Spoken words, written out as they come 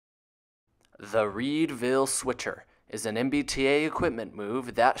The Readville switcher is an MBTA equipment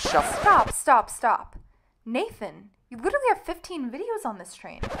move that shuffles. Stop. Nathan, you literally have 15 videos on this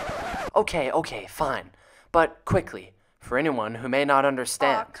train. Okay, fine. But quickly, for anyone who may not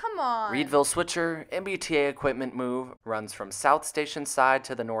understand. Aw, come on. Readville switcher, MBTA equipment move, runs from South Station side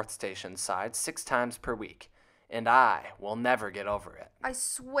to the North Station side 6 times per week. And I will never get over it. I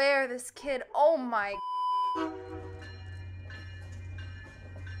swear this kid, oh my...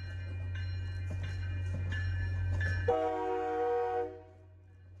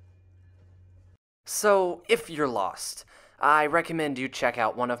 So, if you're lost, I recommend you check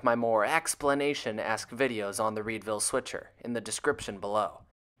out one of my more explanation-esque videos on the Readville switcher in the description below.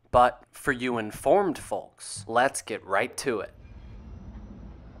 But for you informed folks, let's get right to it.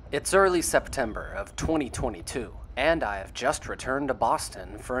 It's early September of 2022, and I have just returned to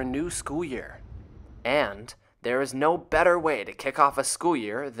Boston for a new school year. And there is no better way to kick off a school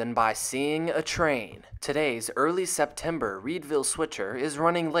year than by seeing a train. Today's early September Readville switcher is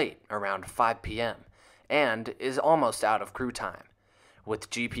running late, around 5 p.m., and is almost out of crew time.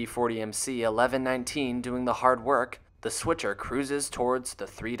 With GP40MC 1119 doing the hard work, the switcher cruises towards the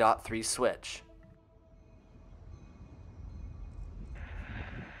 3.3 switch.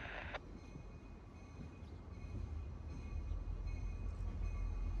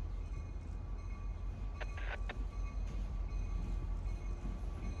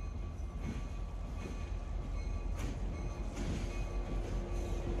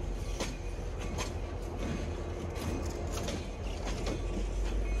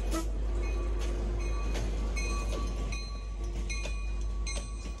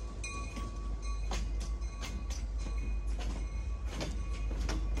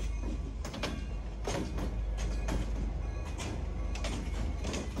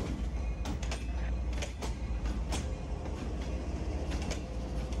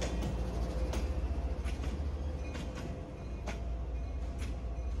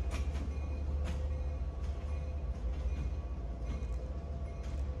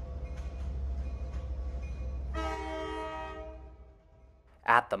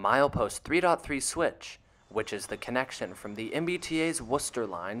 At the milepost 3.3 switch, which is the connection from the MBTA's Worcester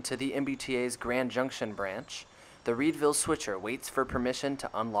line to the MBTA's Grand Junction branch, the Readville switcher waits for permission to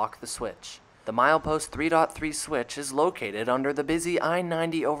unlock the switch. The milepost 3.3 switch is located under the busy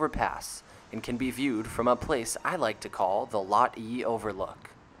I-90 overpass and can be viewed from a place I like to call the Lot E overlook.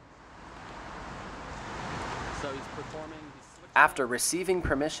 After receiving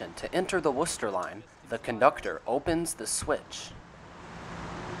permission to enter the Worcester line, the conductor opens the switch.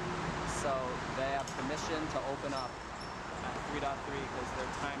 So they have permission to open up at 3.3 because their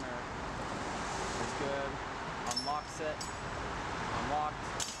timer is good. Unlocks it.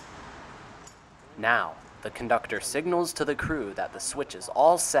 Unlocked. Now, the conductor signals to the crew that the switch is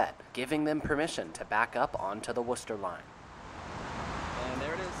all set, giving them permission to back up onto the Worcester line. And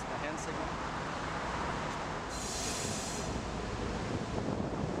there it is, the hand signal.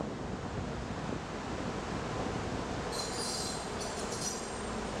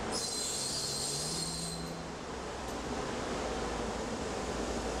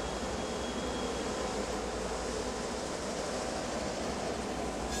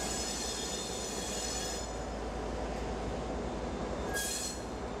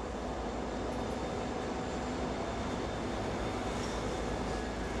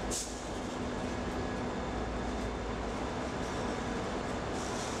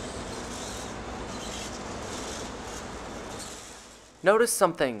 Notice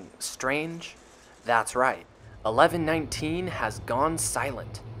something strange? That's right, 1119 has gone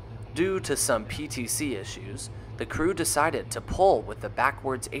silent. Due to some PTC issues, the crew decided to pull with the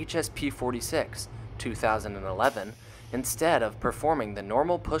backwards HSP-46 2011 instead of performing the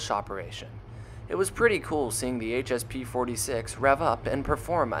normal push operation. It was pretty cool seeing the HSP-46 rev up and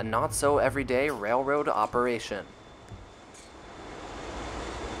perform a not-so-everyday railroad operation.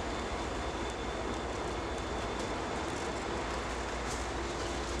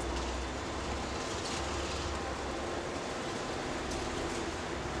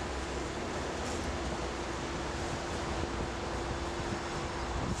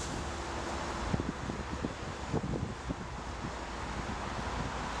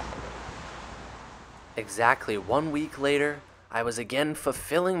 Exactly 1 week later, I was again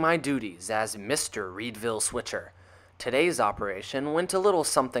fulfilling my duties as Mr. Readville switcher. Today's operation went a little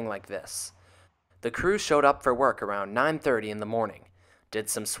something like this. The crew showed up for work around 9:30 in the morning, did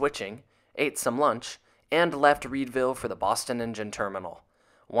some switching, ate some lunch, and left Readville for the Boston Engine Terminal.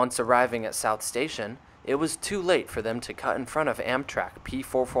 Once arriving at South Station, it was too late for them to cut in front of Amtrak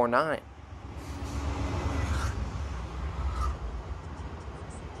P449.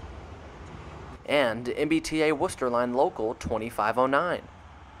 and MBTA Worcester Line Local 2509.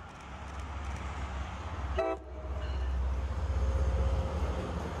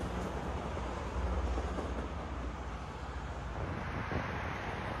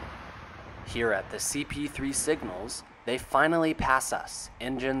 Here at the CP3 signals, they finally pass us,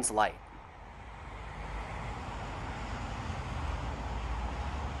 engines light.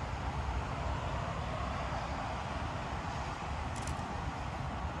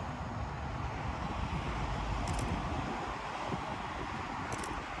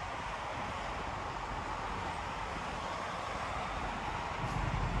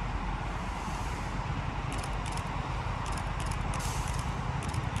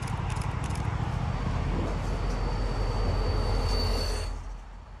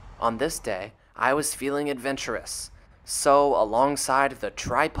 On this day, I was feeling adventurous, so alongside the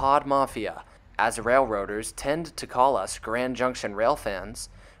Tripod Mafia, as railroaders tend to call us Grand Junction rail fans,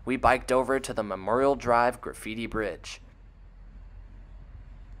 we biked over to the Memorial Drive Graffiti Bridge.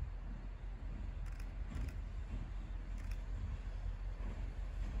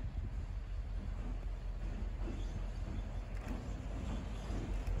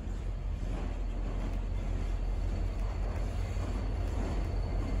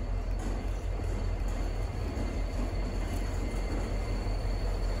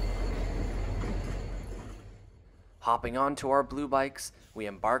 Hopping onto our blue bikes, we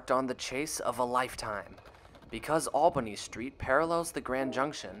embarked on the chase of a lifetime. Because Albany Street parallels the Grand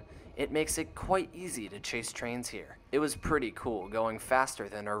Junction, it makes it quite easy to chase trains here. It was pretty cool going faster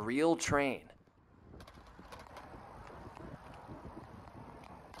than a real train.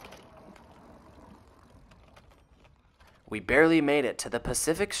 We barely made it to the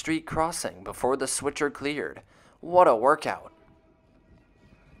Pacific Street crossing before the switcher cleared. What a workout!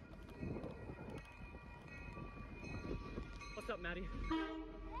 What's up, Maddie?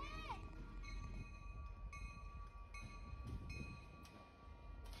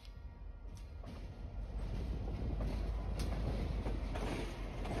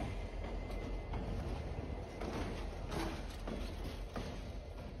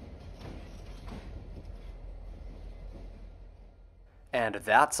 And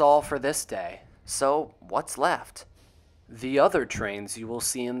that's all for this day. So, what's left? The other trains you will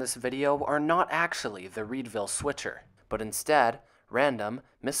see in this video are not actually the Readville switcher, but instead, random,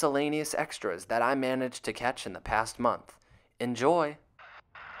 miscellaneous extras that I managed to catch in the past month. Enjoy!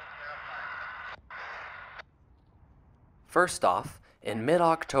 First off, in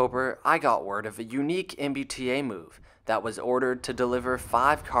mid-October, I got word of a unique MBTA move that was ordered to deliver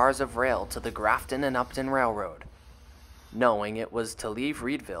 5 cars of rail to the Grafton and Upton Railroad. Knowing it was to leave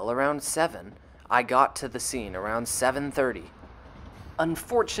Readville around 7, I got to the scene around 7:30.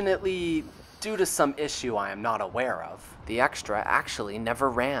 Unfortunately, due to some issue I am not aware of, the extra actually never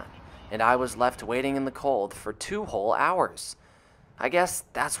ran, and I was left waiting in the cold for 2 whole hours. I guess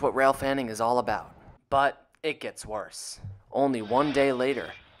that's what rail fanning is all about. But it gets worse. Only 1 day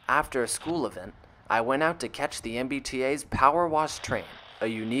later, after a school event, I went out to catch the MBTA's Power Wash train, a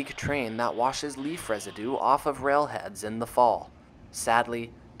unique train that washes leaf residue off of railheads in the fall.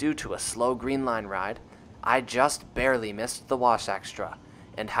 Sadly, due to a slow Green Line ride, I just barely missed the wash extra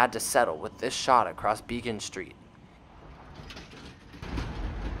and had to settle with this shot across Beacon Street.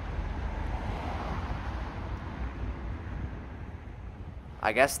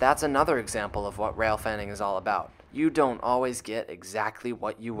 I guess that's another example of what rail fanning is all about. You don't always get exactly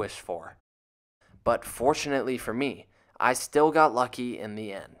what you wish for. But fortunately for me, I still got lucky in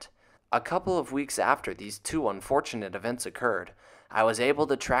the end. A couple of weeks after these 2 unfortunate events occurred, I was able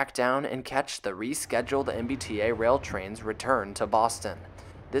to track down and catch the rescheduled MBTA rail train's return to Boston.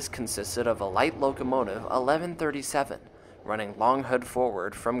 This consisted of a light locomotive 1137, running long hood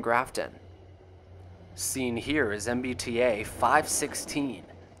forward from Grafton. Seen here is MBTA 516,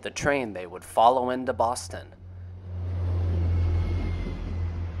 the train they would follow into Boston.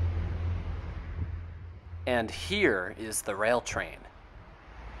 And here is the rail train.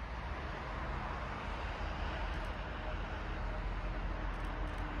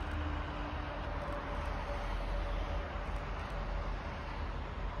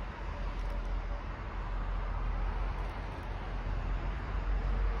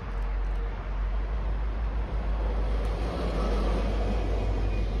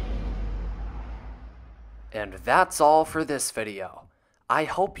 And that's all for this video. I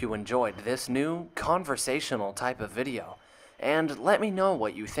hope you enjoyed this new conversational type of video, and let me know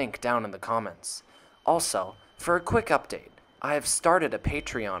what you think down in the comments. Also, for a quick update, I have started a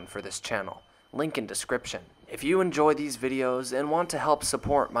Patreon for this channel, link in description. If you enjoy these videos and want to help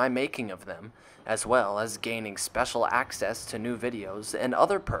support my making of them, as well as gaining special access to new videos and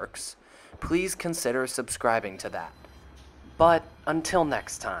other perks, please consider subscribing to that. But until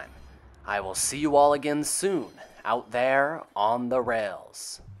next time, I will see you all again soon out there on the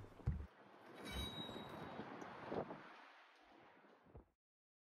rails.